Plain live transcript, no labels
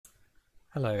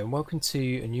Hello and welcome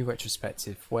to a new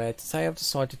retrospective where today I've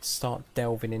decided to start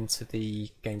delving into the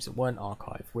games that weren't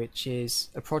archived, which is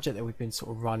a project that we've been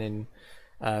sort of running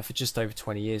for just over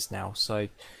 20 years now. So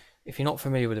if you're not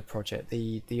familiar with the project,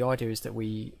 the idea is that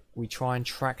we try and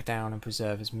track down and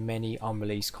preserve as many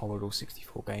unreleased Commodore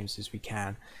 64 games as we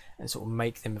can and sort of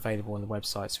make them available on the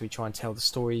website. So we try and tell the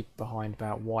story behind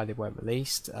about why they weren't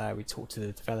released. We talk to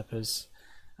the developers,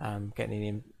 getting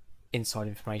in inside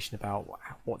information about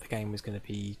what the game was going to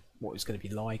be, what it was going to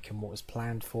be like, and what was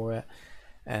planned for it,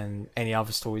 and any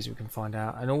other stories we can find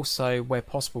out. And also, where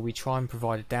possible, we try and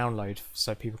provide a download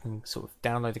so people can sort of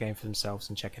download the game for themselves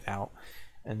and check it out,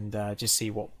 and just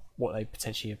see what they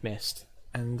potentially have missed.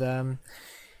 And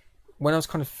when I was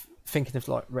kind of thinking of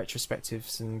like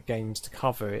retrospectives and games to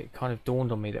cover, it kind of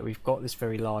dawned on me that we've got this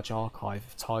very large archive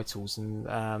of titles, and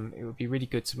it would be really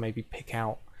good to maybe pick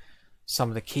out some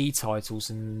of the key titles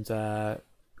and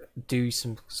do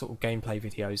some sort of gameplay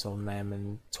videos on them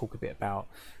and talk a bit about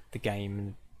the game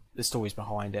and the stories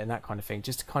behind it and that kind of thing,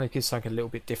 just to kind of give something a little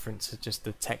bit different to just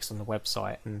the text on the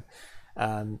website,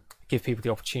 and give people the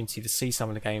opportunity to see some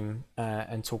of the game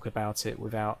and talk about it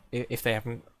without, if they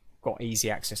haven't got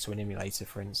easy access to an emulator,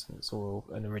 for instance, or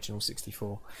an original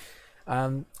 64.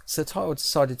 So the title I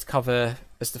decided to cover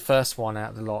as the first one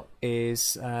out of the lot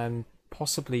is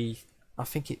possibly, I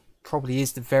think it probably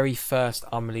is the very first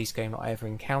unreleased game that I ever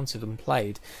encountered and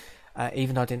played,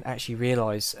 even though I didn't actually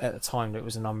realise at the time that it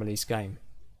was an unreleased game.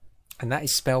 And that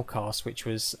is Spellcast, which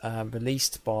was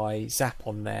released by Zzap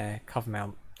on their cover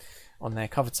mount, on their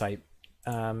cover tape,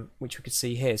 which we could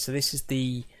see here. So this is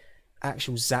the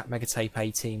actual Zzap Mega Tape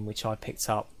 18, which I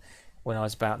picked up when I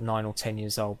was about 9 or 10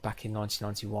 years old back in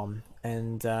 1991.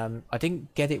 And I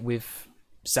didn't get it with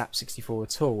Zzap 64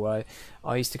 at all.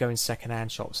 I used to go in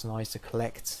second-hand shops and I used to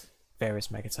collect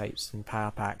various mega tapes and power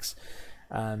packs,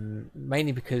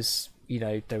 mainly because, you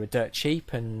know, they were dirt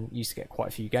cheap and used to get quite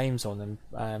a few games on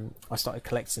them. I started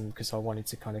collecting them because I wanted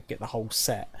to kind of get the whole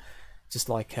set, just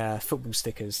like football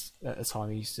stickers at the time.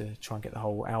 I used to try and get the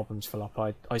whole albums full up.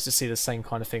 I used to see the same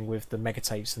kind of thing with the mega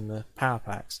tapes and the power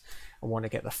packs. I wanted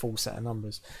to get the full set of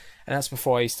numbers, and that's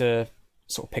before I used to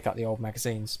sort of pick up the old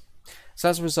magazines. So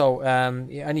as a result,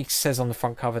 it only says on the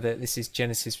front cover that this is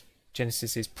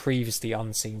Genesis's previously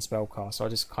unseen Spellcast, so I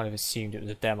just kind of assumed it was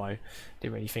a demo,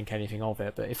 didn't really think anything of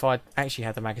it. But if I'd actually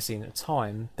had the magazine at the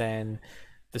time, then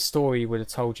the story would have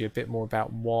told you a bit more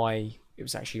about why it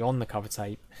was actually on the cover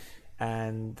tape,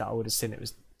 and that I would have seen it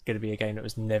was going to be a game that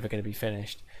was never going to be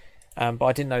finished. But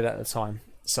I didn't know that at the time.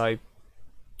 So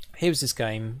here was this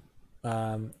game,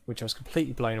 which I was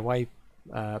completely blown away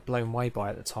by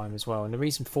at the time as well. And the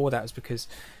reason for that was because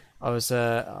I was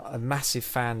a massive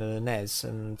fan of the NES,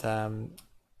 and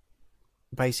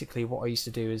basically what I used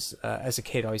to do is, as a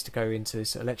kid, I used to go into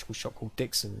this electrical shop called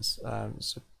Dixon's. I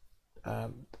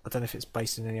don't know if it's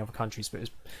based in any other countries, but it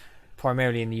was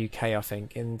primarily in the UK, I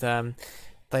think. And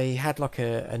they had like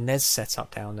a NES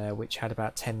setup down there which had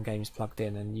about 10 games plugged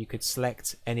in, and you could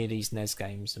select any of these NES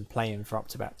games and play them for up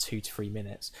to about 2 to 3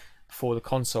 minutes before the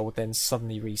console would then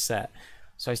suddenly reset.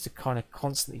 So I used to kind of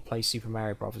constantly play Super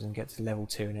Mario Brothers and get to level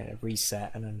 2 and then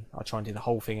reset, and then I'll try and do the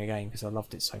whole thing again because I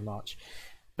loved it so much.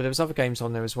 But there was other games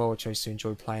on there as well which I used to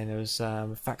enjoy playing. There was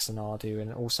Faxanadu,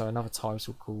 and also another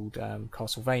title called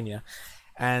Castlevania.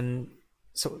 And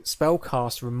so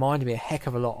Spellcast reminded me a heck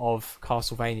of a lot of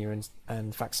Castlevania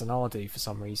and Faxanadu for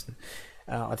some reason.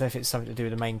 I don't know if it's something to do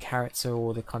with the main character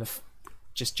or the kind of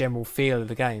just general feel of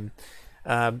the game.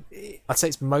 I'd say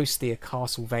it's mostly a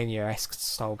Castlevania-esque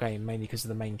style game, mainly because of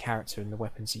the main character and the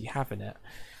weapons that you have in it.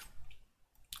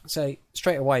 So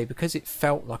straight away, because it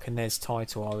felt like a NES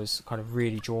title, I was kind of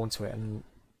really drawn to it and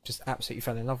just absolutely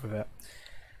fell in love with it.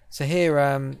 So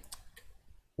here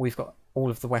we've got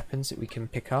all of the weapons that we can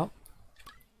pick up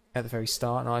at the very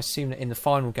start, and I assume that in the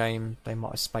final game they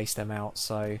might have spaced them out,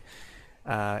 so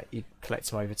you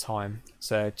collect them over time.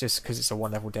 So just because it's a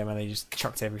one level demo, they just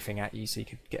chucked everything at you so you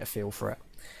could get a feel for it.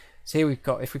 So here we've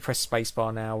got, if we press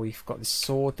spacebar now, we've got this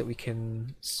sword that we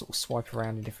can sort of swipe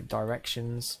around in different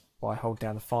directions by holding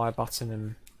down the fire button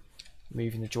and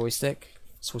moving the joystick.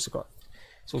 It's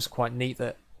also quite neat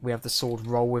that we have the sword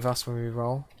roll with us when we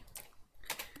roll.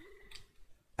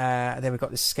 And then we've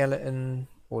got this skeleton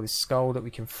or this skull that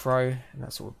we can throw, and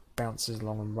that sort of bounces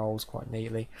along and rolls quite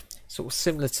neatly, sort of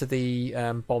similar to the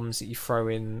bombs that you throw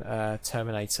in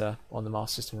Terminator on the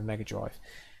Master System and Mega Drive.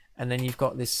 And then you've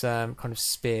got this kind of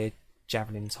spear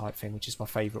javelin type thing, which is my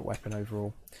favourite weapon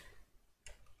overall,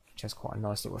 which has quite a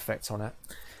nice little effect on it.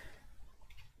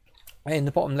 In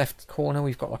the bottom left corner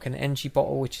we've got like an energy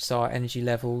bottle, which is our energy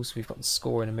levels. We've got the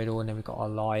score in the middle, and then we've got our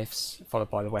lives,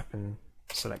 followed by the weapon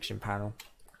selection panel.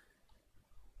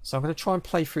 So I'm going to try and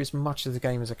play through as much of the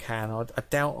game as I can. I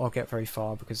doubt I'll get very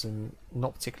far because I'm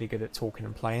not particularly good at talking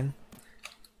and playing.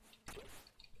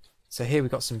 So here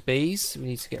we've got some bees we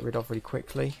need to get rid of really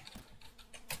quickly.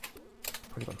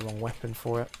 Probably got the wrong weapon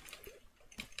for it.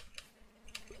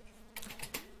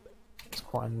 It's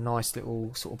quite a nice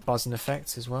little sort of buzzing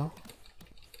effect as well.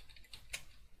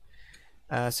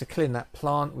 So clearing that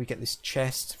plant, we get this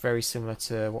chest, very similar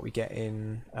to what we get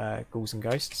in Ghouls and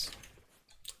Ghosts.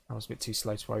 I was a bit too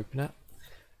slow to open it.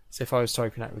 So if I was to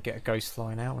open it, we'd get a ghost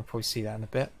flying out. We'll probably see that in a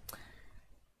bit.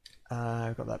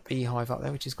 We've got that beehive up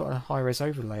there, which has got a high-res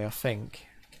overlay, I think.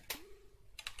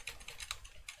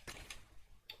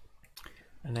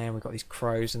 And then we've got these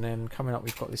crows, and then coming up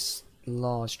we've got this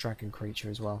large dragon creature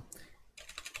as well.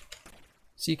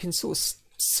 So you can sort of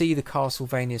see the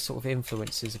Castlevania sort of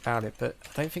influences about it, but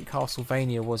I don't think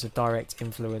Castlevania was a direct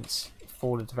influence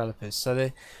for the developers.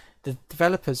 So the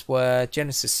developers were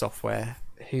Genesis Software,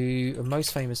 who are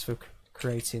most famous for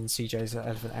creating CJ's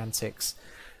Elephant Antics,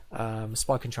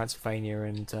 Spike and Transylvania,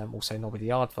 and also Nobby the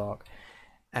Aardvark.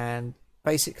 And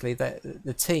basically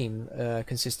the team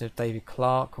consisted of David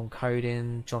Clark on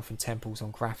coding, Jonathan Temples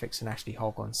on graphics, and Ashley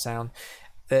Hogg on sound.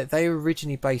 They were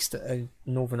originally based at a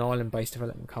Northern Ireland based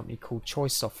development company called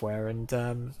Choice Software, and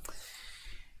so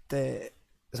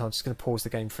I'm just going to pause the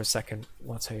game for a second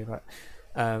while I tell you about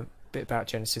a bit about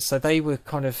Genesis. So they were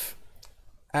kind of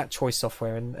at Choice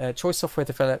Software, and Choice Software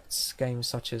developed games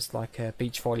such as like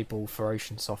Beach Volleyball for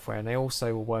Ocean Software, and they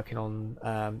also were working on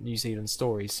New Zealand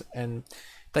stories. And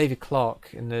David Clark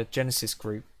and the Genesis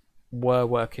group were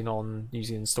working on New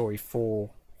Zealand story for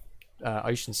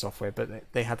Ocean Software, but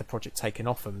they had the project taken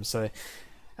off them. So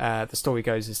the story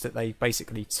goes is that they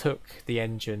basically took the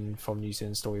engine from New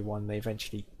Zealand Story 1. They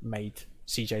eventually made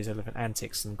CJ's Elephant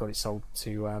Antics and got it sold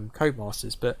to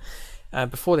Codemasters. But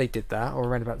before they did that, or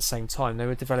around about the same time, they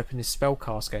were developing this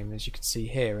Spellcast game, as you can see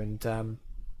here, and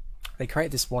they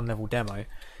created this one-level demo,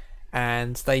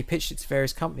 and they pitched it to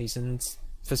various companies, and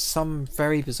for some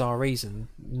very bizarre reason,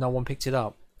 no one picked it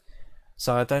up.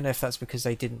 So I don't know if that's because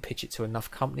they didn't pitch it to enough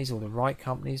companies or the right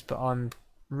companies, but I'm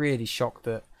really shocked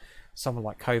that someone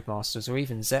like Codemasters or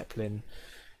even Zeppelin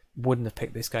wouldn't have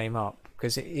picked this game up,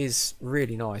 because it is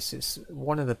really nice. It's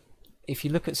one of the, if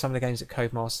you look at some of the games that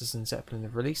Codemasters and Zeppelin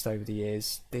have released over the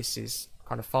years, this is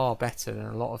kind of far better than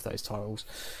a lot of those titles.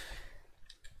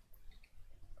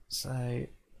 So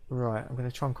right, I'm going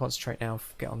to try and concentrate now,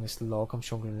 get on this log. I'm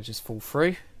sure I'm going to just fall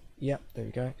through. Yep, there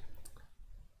we go.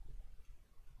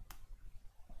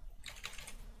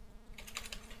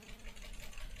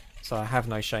 So I have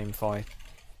no shame if I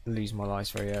lose my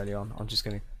lives very early on. I'm just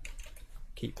going to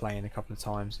keep playing a couple of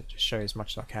times and just show as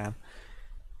much as I can.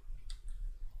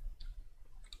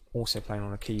 Also playing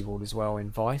on a keyboard as well in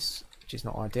Vice, which is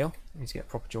not ideal. I need to get a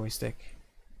proper joystick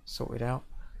sorted out.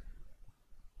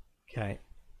 Okay,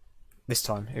 this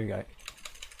time, here we go.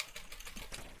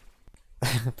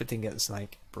 But didn't get the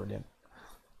snake. Brilliant.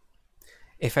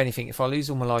 If anything, if I lose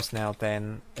all my lives now,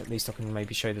 then at least I can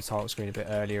maybe show the title screen a bit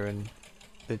earlier, and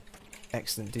the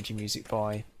excellent digi-music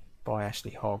by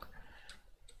Ashley Hogg.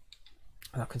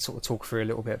 And I can sort of talk through a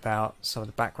little bit about some of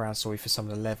the background story for some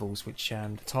of the levels, which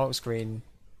the title screen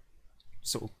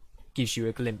sort of gives you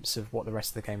a glimpse of what the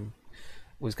rest of the game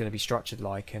was going to be structured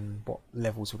like and what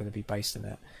levels were going to be based on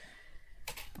it.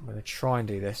 I'm going to try and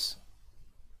do this.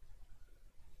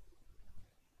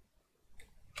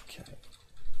 Okay.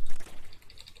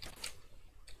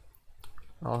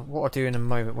 What I'll do in a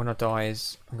moment when I die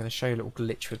is I'm going to show you a little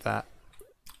glitch with that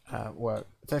work.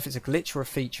 I don't know if it's a glitch or a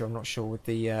feature, I'm not sure, with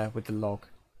the log,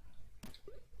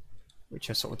 which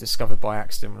I sort of discovered by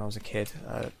accident when I was a kid.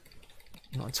 I'm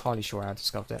not entirely sure how I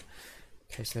discovered it.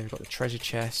 Okay, so then we've got the treasure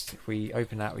chest. If we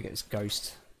open that, we get this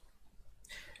ghost.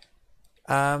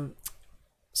 So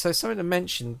something to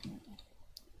mention,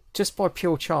 just by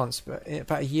pure chance, but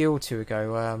about a year or two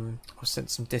ago, I was sent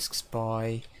some discs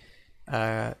by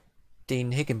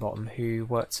Dean Higginbottom, who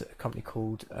worked at a company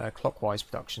called Clockwise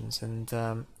Productions,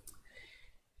 and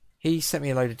he sent me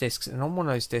a load of discs, and on one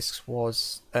of those discs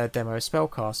was a demo of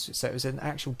Spellcast. So it was an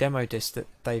actual demo disc that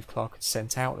Dave Clark had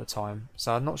sent out at the time.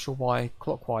 So I'm not sure why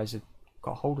Clockwise had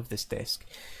got hold of this disc,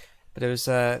 but it was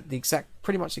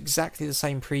pretty much exactly the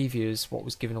same preview as what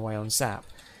was given away on Zzap.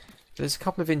 But there's a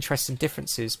couple of interesting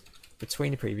differences between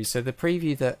the previews. So the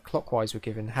preview that Clockwise were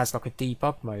given has like a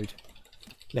debug mode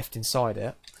left inside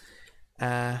it.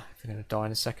 I'm going to die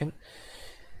in a second.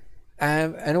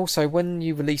 And also, when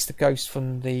you release the ghost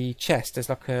from the chest, there's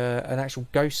like an actual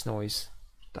ghost noise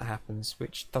that happens,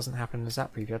 which doesn't happen in the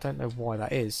Zzap preview. I don't know why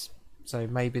that is. So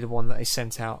maybe the one that they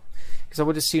sent out, because I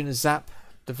would assume the Zzap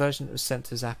the version that was sent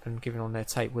to Zzap and given on their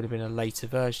tape would have been a later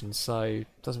version, so it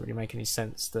doesn't really make any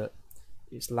sense that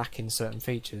it's lacking certain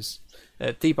features.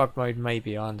 Debug mode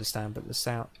maybe, I understand, but the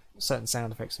certain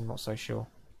sound effects I'm not so sure.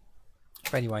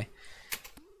 But anyway,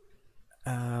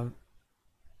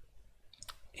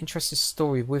 interesting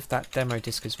story with that demo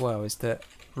disc as well is that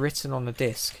written on the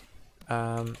disc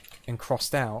and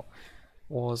crossed out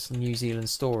was New Zealand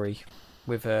story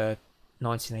with a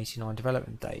 1989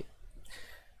 development date.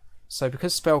 So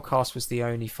because Spellcast was the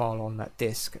only file on that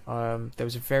disc, there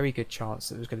was a very good chance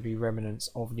that there was going to be remnants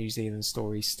of New Zealand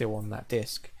stories still on that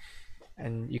disc,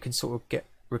 and you can sort of get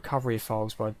recovery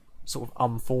files by sort of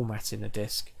unformatting the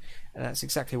disc, and that's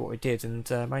exactly what we did, and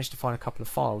managed to find a couple of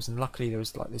files, and luckily there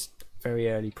was like this very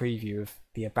early preview of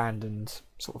the abandoned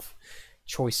sort of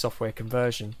choice software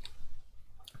conversion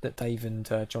that Dave and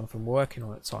Jonathan were working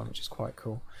on at the time, which is quite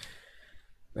cool.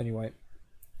 Anyway,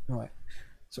 right,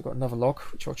 so I've got another log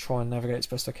which I'll try and navigate as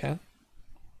best I can.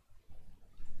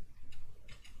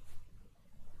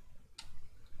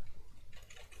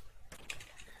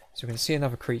 So we're going to see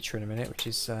another creature in a minute, which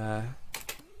is a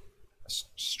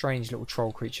strange little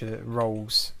troll creature that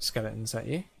rolls skeletons at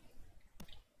you.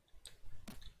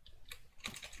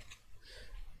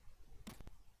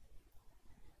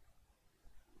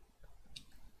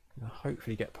 Gonna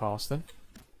hopefully get past them.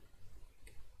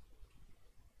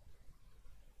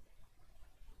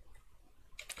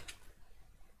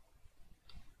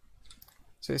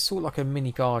 So it's sort of like a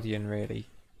mini guardian really,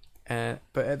 but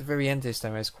at the very end of this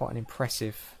demo there's quite an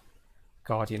impressive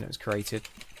guardian that was created.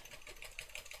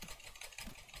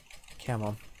 Come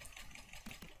on.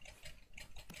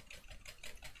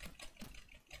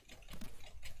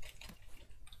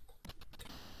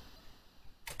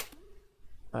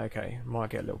 Okay,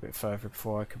 might get a little bit further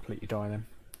before I completely die then.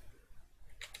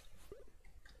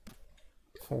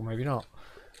 Or maybe not.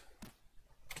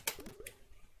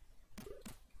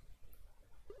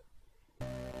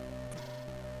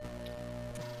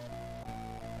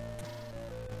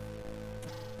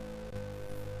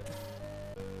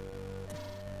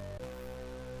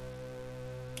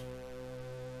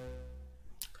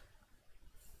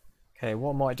 Okay,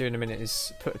 what I might do in a minute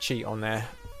is put a cheat on there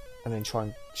and then try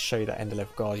and show you that end of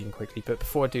level guardian quickly. But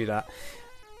before I do that,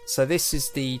 so this is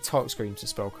the title screen to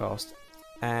Spellcast,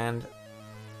 and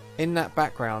in that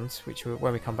background, which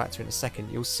when we come back to in a second,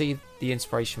 you'll see the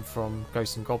inspiration from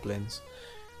Ghosts and Goblins.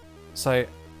 So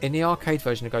in the arcade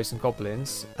version of Ghosts and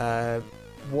Goblins,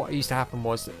 what used to happen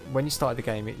was that when you started the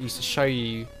game, it used to show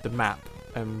you the map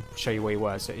and show you where you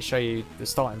were. So it would show you the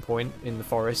starting point in the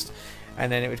forest,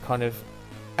 and then it would kind of,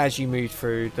 as you moved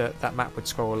through, that map would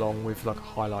scroll along with like a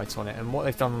highlight on it. And what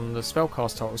they've done on the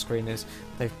Spellcast title screen is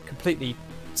they've completely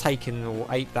taken or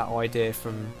aped that idea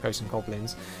from Ghosts and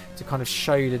Goblins to kind of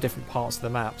show you the different parts of the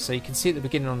map. So you can see at the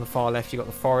beginning on the far left you've got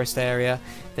the forest area,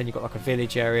 then you've got like a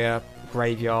village area,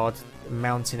 graveyard,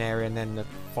 mountain area, and then the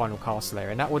final castle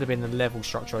area. And that would have been the level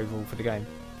structure overall for the game.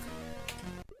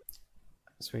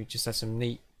 So we just had some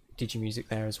neat digi-music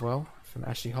there as well from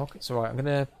Ashley Hogg. It's alright, I'm going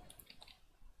to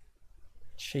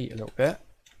cheat a little bit.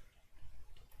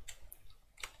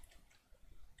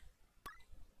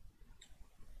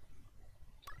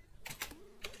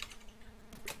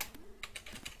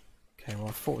 Okay, well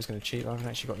I thought I was going to cheat, but I haven't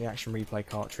actually got the action replay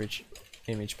cartridge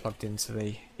image plugged into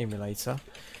the emulator.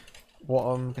 What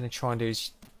I'm going to try and do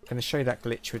is I'm going to show you that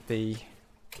glitch with the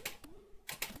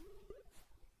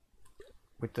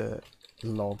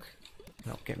log.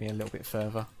 That'll get me a little bit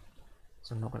further.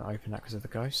 So I'm not going to open that because of the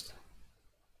ghost.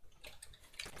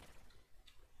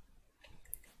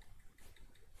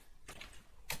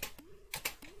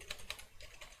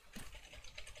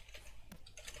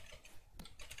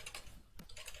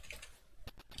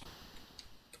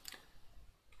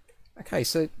 Okay,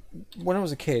 so when I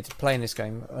was a kid playing this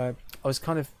game, I was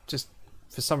kind of just,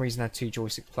 for some reason, had two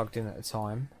joysticks plugged in at a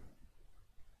time,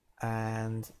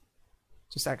 and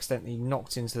just accidentally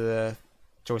knocked into the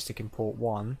joystick in port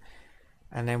 1,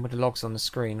 and then with the logs on the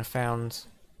screen I found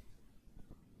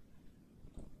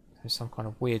there's some kind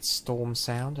of weird storm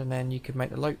sound, and then you could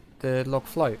make the log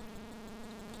float.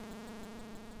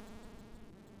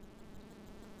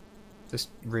 Just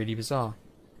really bizarre.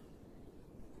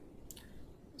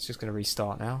 It's just going to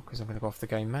restart now because I'm going to go off the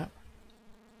game map.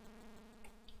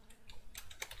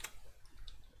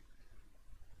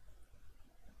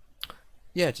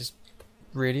 Yeah, just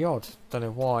really odd. Don't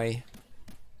know why.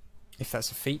 If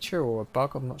that's a feature or a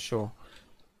bug, I'm not sure.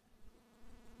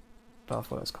 But I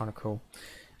thought that was kind of cool.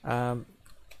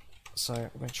 So I'm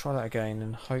going to try that again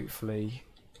and hopefully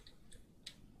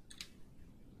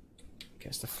get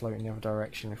us to float in the other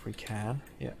direction if we can.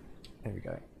 Yeah, there we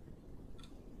go.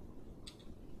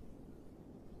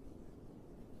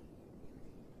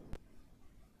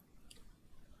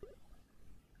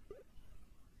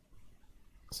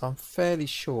 So I'm fairly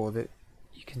sure that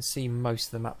you can see most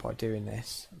of the map by doing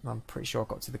this. I'm pretty sure I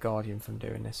got to the Guardian from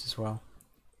doing this as well.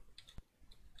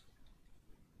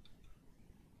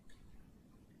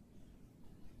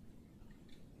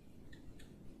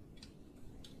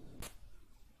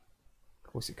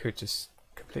 Of course it could just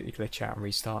completely glitch out and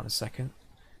restart in a second.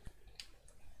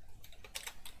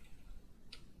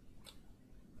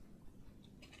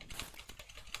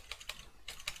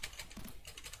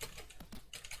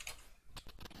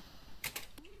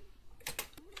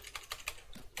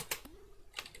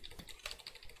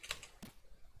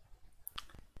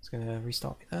 It's going to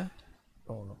restart me there.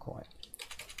 Oh, not quite.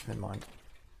 Never mind.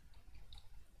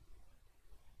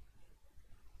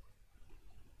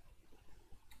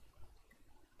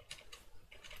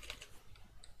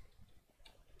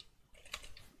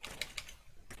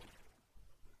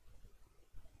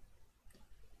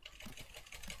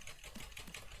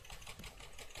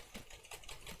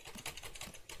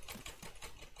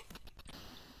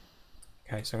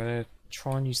 Okay, so I'm going to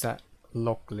try and use that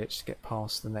log glitch to get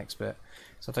past the next bit.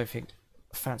 So I don't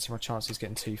fancy my chances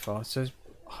getting too far. So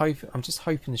I'm just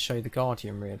hoping to show the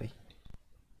Guardian really.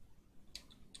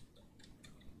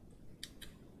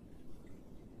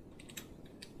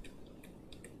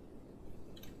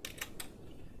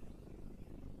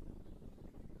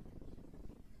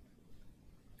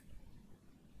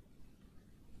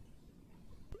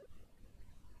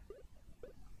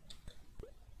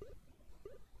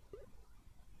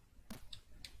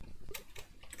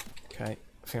 Okay,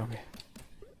 film me.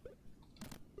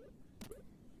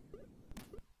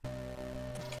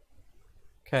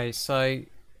 Okay, so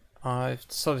I've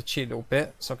decided to cheat a little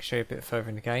bit so I can show you a bit further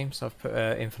in the game. So I've put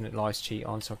an infinite lives cheat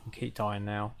on so I can keep dying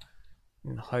now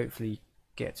and hopefully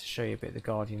get to show you a bit of the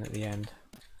Guardian at the end.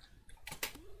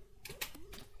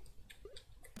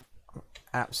 I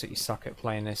absolutely suck at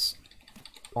playing this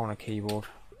on a keyboard.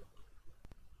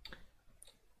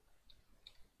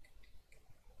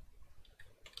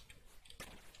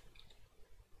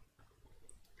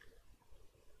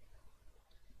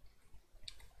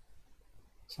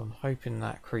 So I'm hoping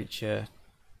that creature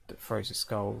that throws the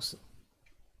skulls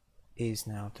is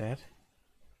now dead.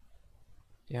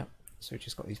 Yep, so we've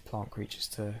just got these plant creatures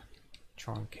to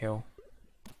try and kill.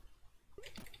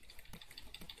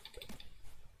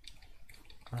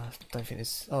 I don't think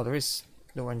there's... oh, there is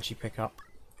a little energy pickup.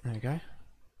 There we go.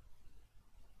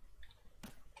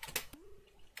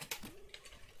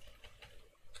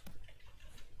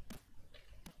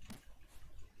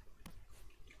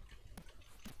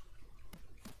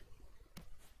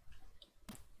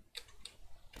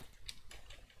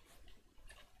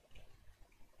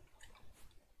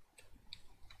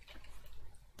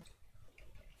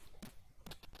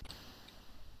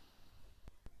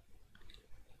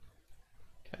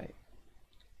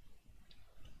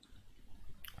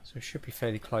 So it should be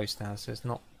fairly close now, so there's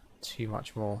not too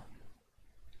much more.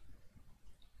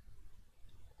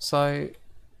 So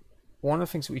one of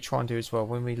the things that we try and do as well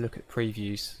when we look at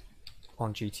previews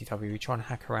on GTW, we try and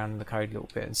hack around in the code a little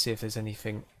bit and see if there's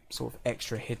anything sort of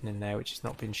extra hidden in there which has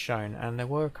not been shown, and there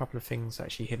were a couple of things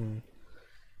actually hidden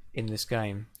in this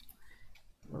game.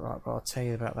 Right, but I'll tell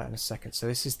you about that in a second. So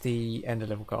this is the end of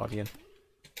level Guardian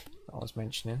that I was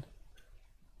mentioning.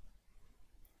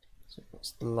 So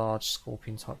it's the large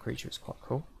scorpion type creature, it's quite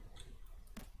cool.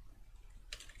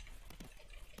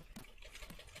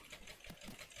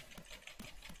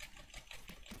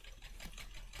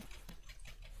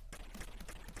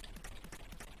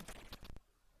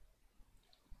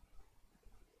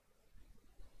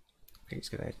 I think it's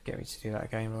going to get me to do that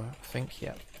again, I think,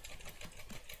 yeah.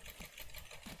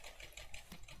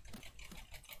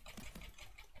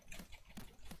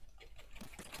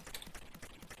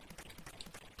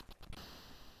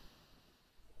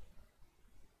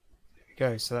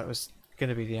 Go. So that was going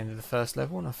to be the end of the first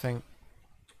level, and I think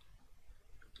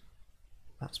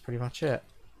that's pretty much it.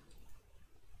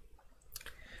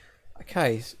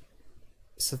 Okay,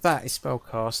 so that is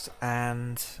Spellcast,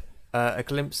 and a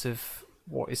glimpse of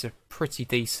what is a pretty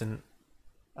decent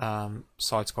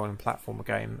side-scrolling platformer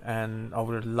game, and I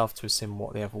would have loved to have seen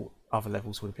what the other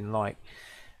levels would have been like.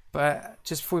 But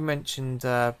just before we mentioned,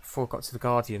 before I got to the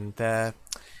Guardian,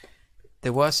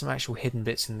 there were some actual hidden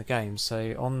bits in the game.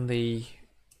 So on the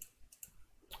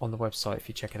website, if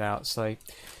you check it out, so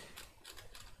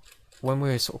when we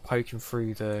were sort of poking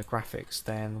through the graphics,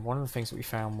 then one of the things that we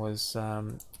found was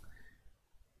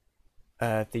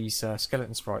these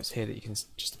skeleton sprites here that you can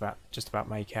just about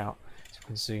make out. So we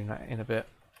can zoom that in a bit.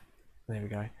 There we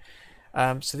go.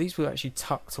 So these were actually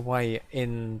tucked away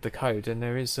in the code, and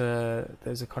there's a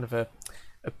kind of a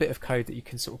a bit of code that you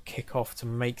can sort of kick off to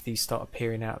make these start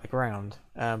appearing out of the ground,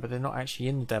 but they're not actually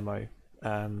in the demo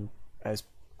as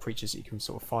creatures that you can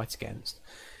sort of fight against.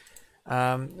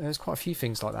 There's quite a few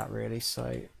things like that really.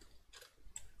 So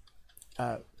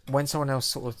when someone else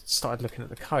sort of started looking at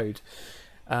the code,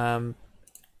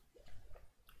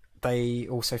 they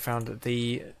also found that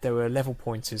there were level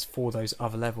pointers for those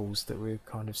other levels that we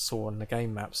kind of saw on the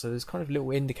game map. So there's kind of little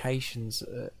indications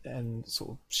and sort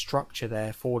of structure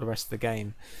there for the rest of the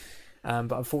game.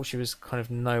 But unfortunately, there's kind of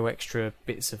no extra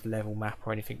bits of level map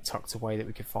or anything tucked away that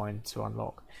we could find to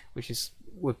unlock, which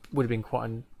would have been quite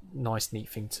a nice, neat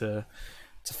thing to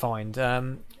find.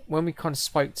 When we kind of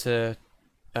spoke to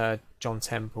John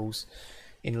Temples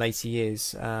in later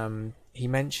years, he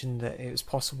mentioned that it was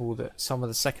possible that some of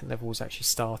the second levels actually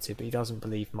started, but he doesn't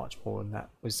believe much more than that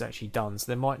was actually done. So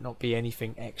there might not be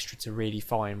anything extra to really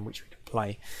find which we can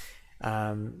play,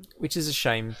 which is a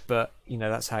shame, but you know,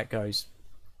 that's how it goes.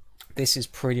 This is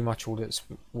pretty much all that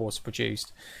was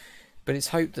produced, but it's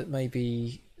hoped that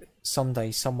maybe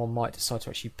someday someone might decide to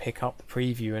actually pick up the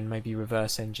preview and maybe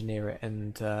reverse engineer it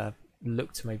and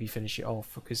look to maybe finish it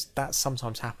off, because that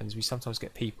sometimes happens. We sometimes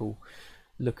get people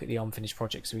look at the unfinished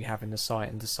projects we have in the site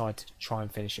and decide to try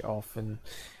and finish it off, and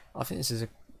I think this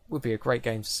would be a great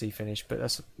game to see finished, but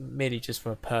that's merely just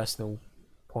from a personal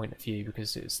point of view,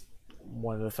 because it's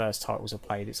one of the first titles I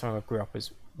played. It's something I grew up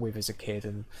with as a kid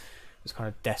and was kind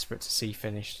of desperate to see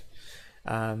finished.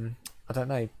 I don't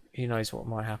know, who knows what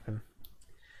might happen.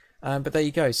 But there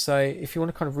you go. So if you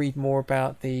want to kind of read more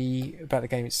about the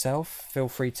game itself, feel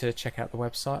free to check out the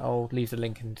website. I'll leave the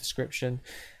link in the description.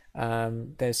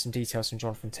 There's some details from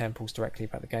Jonathan Temples directly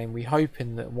about the game. We're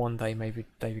hoping that one day maybe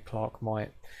David Clark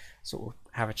might sort of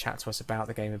have a chat to us about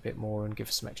the game a bit more and give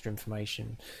us some extra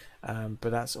information.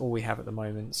 But that's all we have at the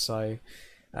moment. So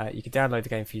you can download the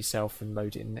game for yourself and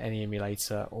load it in any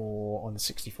emulator or on the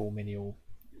 64 mini or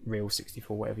real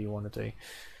 64, whatever you want to do.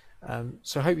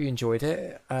 So I hope you enjoyed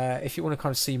it. If you want to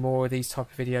kind of see more of these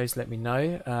type of videos, let me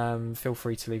know. Feel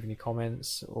free to leave any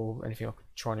comments or anything I could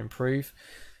try and improve.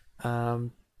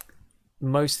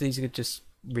 Most of these are just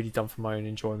really done for my own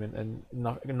enjoyment and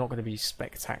not going to be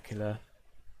spectacular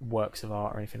works of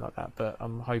art or anything like that, but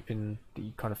I'm hoping that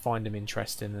you kind of find them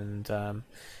interesting and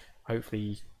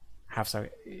hopefully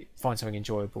find something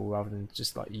enjoyable rather than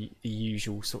just like the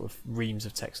usual sort of reams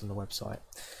of text on the website.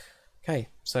 Okay,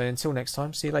 so until next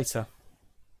time, see you later.